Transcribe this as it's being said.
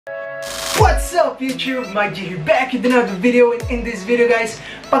What's up YouTube? MikeG here, back with another video, and in this video guys,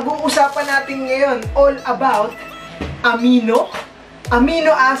 pag-uusapan natin ngayon all about amino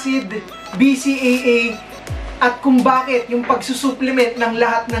acid, BCAA, at kung bakit yung pagsusupplement ng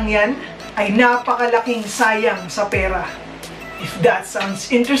lahat ng yan ay napakalaking sayang sa pera. If that sounds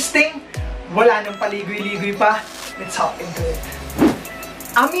interesting, wala nang paligoy-ligoy pa, let's hop into it.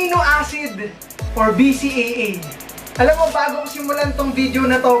 Amino acid or BCAA. Alam mo, bago ko simulan tong video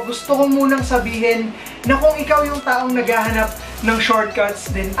na to, gusto ko munang sabihin na kung ikaw yung taong naghahanap ng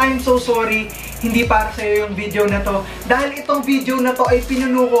shortcuts, then I'm so sorry, hindi para sa'yo yung video na to. Dahil itong video na to ay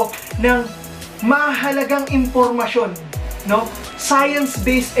pinuno ko ng mahalagang impormasyon, no?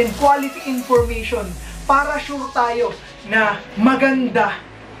 Science-based and quality information para sure tayo na maganda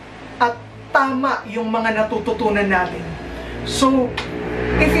at tama yung mga natututunan natin. So,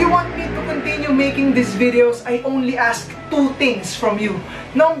 if you want me to continue making these videos, I only ask two things from you.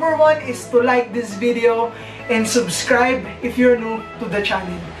 Number one is to like this video and subscribe if you're new to the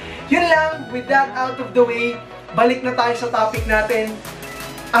channel. Yun lang, with that out of the way, balik na tayo sa topic natin.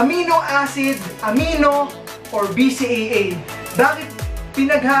 Amino acid, amino, or BCAA. Bakit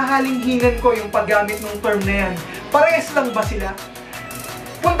pinaghahalinghinan ko yung paggamit ng term na yan? Parehas lang ba sila?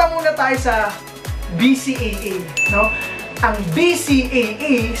 Punta muna tayo sa BCAA, no? Ang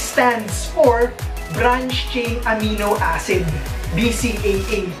BCAA stands for Branch Chain Amino Acid,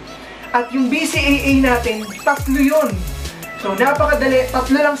 BCAA. At yung BCAA natin, tatlo yun. So, napakadali,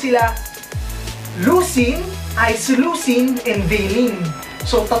 tatlo lang sila. Leucine, isoleucine, and valine.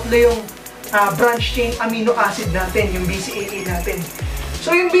 So, tatlo yung branch chain amino acid natin, yung BCAA natin. So,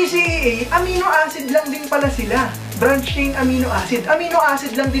 yung BCAA, amino acid lang din pala sila. Branch chain amino acid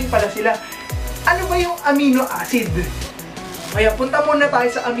lang din pala sila. Ano ba yung amino acid? Kaya punta muna tayo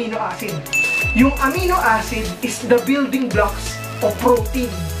sa amino acid. Yung amino acid is the building blocks of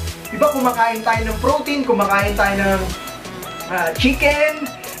protein. Diba kumakain tayo ng protein, kumakain tayo ng chicken,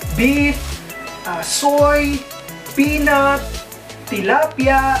 beef, soy, peanut,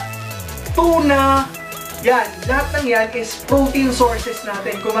 tilapia, tuna. Yan, lahat ng yan is protein sources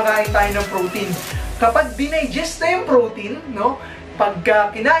natin. Kumakain tayo ng protein. Kapag dinigest na yung protein, no? Pagka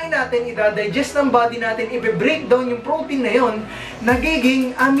kinain natin, i-digest ng body natin, i-breakdown yung protein na yon,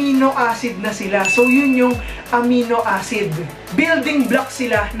 nagiging amino acid na sila. So, yun yung amino acid. Building block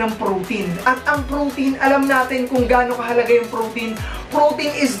sila ng protein. At ang protein, alam natin kung gaano kahalaga yung protein.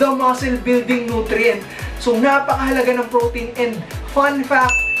 Protein is the muscle building nutrient. So, napakahalaga ng protein. And fun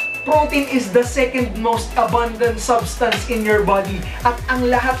fact, protein is the second most abundant substance in your body. At ang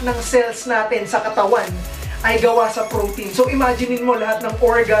lahat ng cells natin sa katawan ay gawa sa protein. So, imaginein mo lahat ng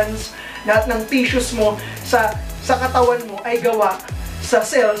organs, lahat ng tissues mo sa katawan mo ay gawa sa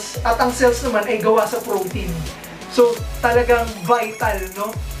cells, at ang cells naman ay gawa sa protein. So, talagang vital, no?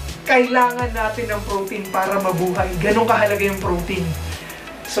 Kailangan natin ng protein para mabuhay. Ganun kahalaga yung protein.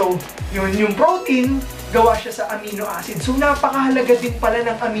 So, yun, yung protein, gawa siya sa amino acid. So, napakahalaga din pala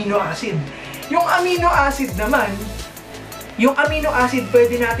ng amino acid. Yung amino acid naman, yung amino acid,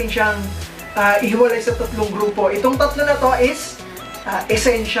 pwede natin siyang ihiwalay sa tatlong grupo. Itong tatlo na to is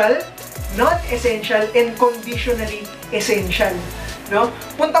essential, non-essential, and conditionally essential. No?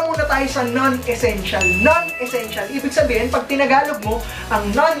 Punta muna tayo sa non-essential. Non-essential, ibig sabihin, pag tinagalog mo, ang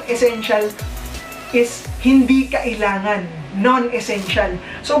non-essential is hindi kailangan. Non-essential.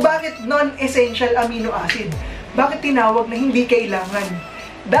 So, bakit non-essential amino acid? Bakit tinawag na hindi kailangan?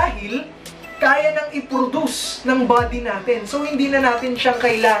 Dahil kaya nang i-produce ng body natin. So, hindi na natin siyang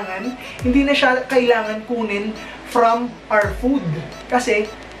kailangan, hindi na siya kailangan kunin from our food. Kasi,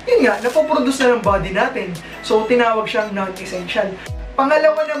 yun nga, napoproduce na ng body natin. So, tinawag siyang non-essential.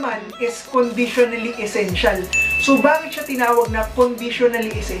 Pangalawa naman is conditionally essential. So, bakit siya tinawag na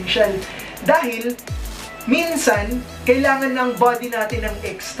conditionally essential? Dahil, minsan, kailangan ng body natin ng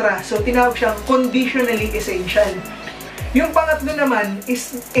extra. So, tinawag siyang conditionally essential. Yung pangatlo naman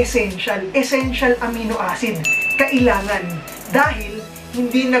is essential. Essential amino acid. Kailangan. Dahil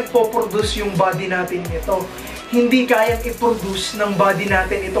hindi nagpo-produce yung body natin nito. Hindi kayang i-produce ng body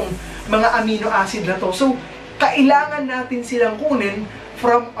natin itong mga amino acid na to. So, kailangan natin silang kunin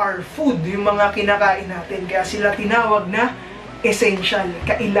from our food, yung mga kinakain natin. Kaya sila tinawag na essential.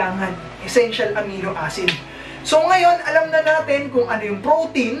 Kailangan. Essential amino acid. So ngayon, alam na natin kung ano yung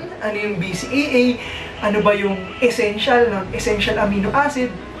protein, ano yung BCAA, ano ba yung essential, non-essential amino acid.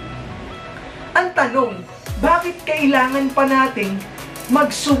 Ang tanong, bakit kailangan pa nating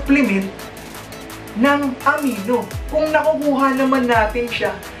mag-supplement ng amino kung nakukuha naman natin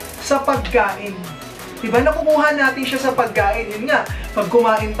siya sa pagkain? Diba? Nakukuha natin siya sa pagkain. Yun nga, pag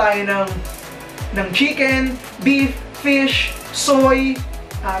kumain tayo ng chicken, beef, fish, soy,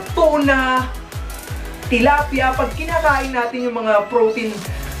 tuna, tilapia, pag kinakain natin yung mga protein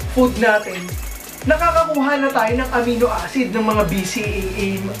food natin, nakakakuha na tayo ng amino acid, ng mga BCAA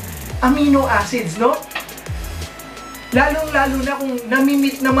amino acids, no? Lalong-lalo na kung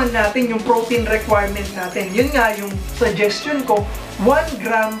nami-meet naman natin yung protein requirement natin. Yun nga yung suggestion ko, 1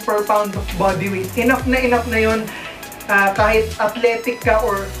 gram per pound of body weight. Enough na yun. Kahit athletic ka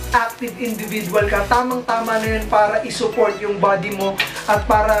or active individual ka, tamang-tama na yun para i-support yung body mo at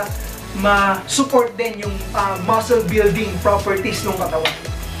para ma-support din yung muscle building properties ng katawan.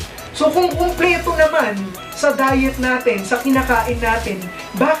 So kung kumpleto naman sa diet natin, sa kinakain natin,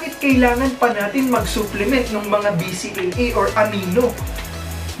 bakit kailangan pa natin mag-supplement ng mga BCAA or amino?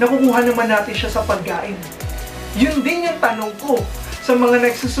 Nakukuha naman natin siya sa pagkain. Yun din yung tanong ko sa mga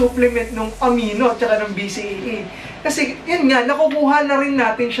nagsusupplement ng amino at saka ng BCAA. Kasi yun nga, nakukuha na rin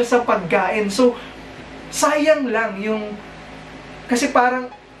natin siya sa pagkain. So, sayang lang yung... Kasi parang,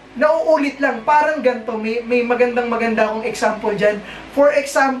 nauulit lang. Parang ganito, may maganda akong example dyan. For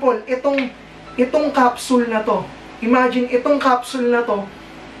example, itong capsule na to. Imagine, itong capsule na to,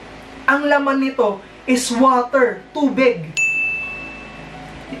 ang laman nito is water, tubig.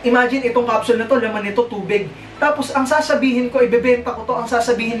 Imagine, itong capsule na to, laman nito, tubig. Tapos, ang sasabihin ko, ibebenta ko to, ang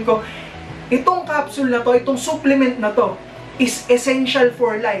sasabihin ko, itong capsule na to, itong supplement na to, is essential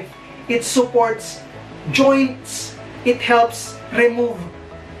for life. It supports joints, it helps remove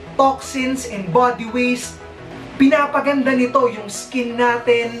toxins and body waste. Pinapaganda nito yung skin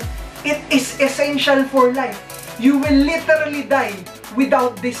natin. It is essential for life. You will literally die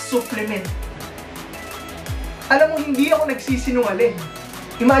without this supplement. Alam mo, hindi ako nagsisinungaling.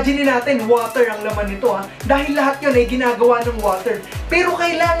 Imagine natin, water ang laman nito ha. Dahil lahat yun ay ginagawa ng water. Pero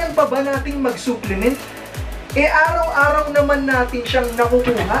kailangan pa ba nating mag-supplement? Eh araw-araw naman natin siyang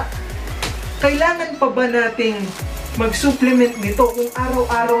nakukuha. Kailangan pa ba nating mag-supplement nito kung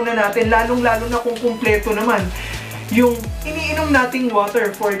araw-araw na natin, lalong-lalo na kung kumpleto naman yung iniinom nating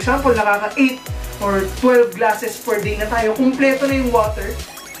water? For example, nakaka 8 or 12 glasses per day na tayo, kumpleto na yung water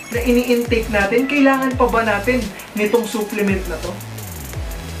na ini-intake natin, kailangan pa ba natin nitong supplement na to?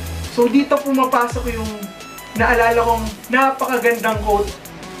 So dito pumapasok yung naalala kong napakagandang quote,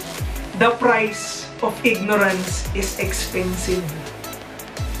 "The price of ignorance is expensive."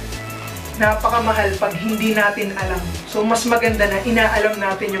 Napakamahal pag hindi natin alam. So mas maganda na inaalam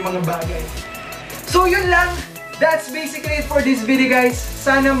natin yung mga bagay. So yun lang. That's basically it for this video, guys.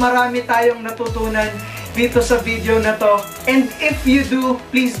 Sana marami tayong natutunan dito sa video na to. And if you do,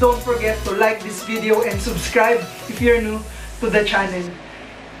 please don't forget to like this video and subscribe if you're new to the channel.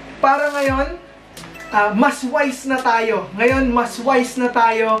 Para ngayon, mas wise na tayo. Ngayon, mas wise na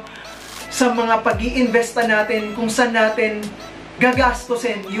tayo sa mga pag-iinvesta natin, kung saan natin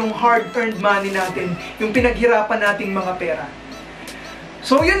gagastusin yung hard-earned money natin, yung pinaghirapan nating mga pera.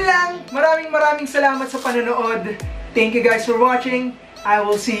 So yun lang. Maraming salamat sa panonood. Thank you guys for watching. I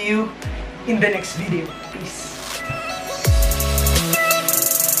will see you in the next video. Peace.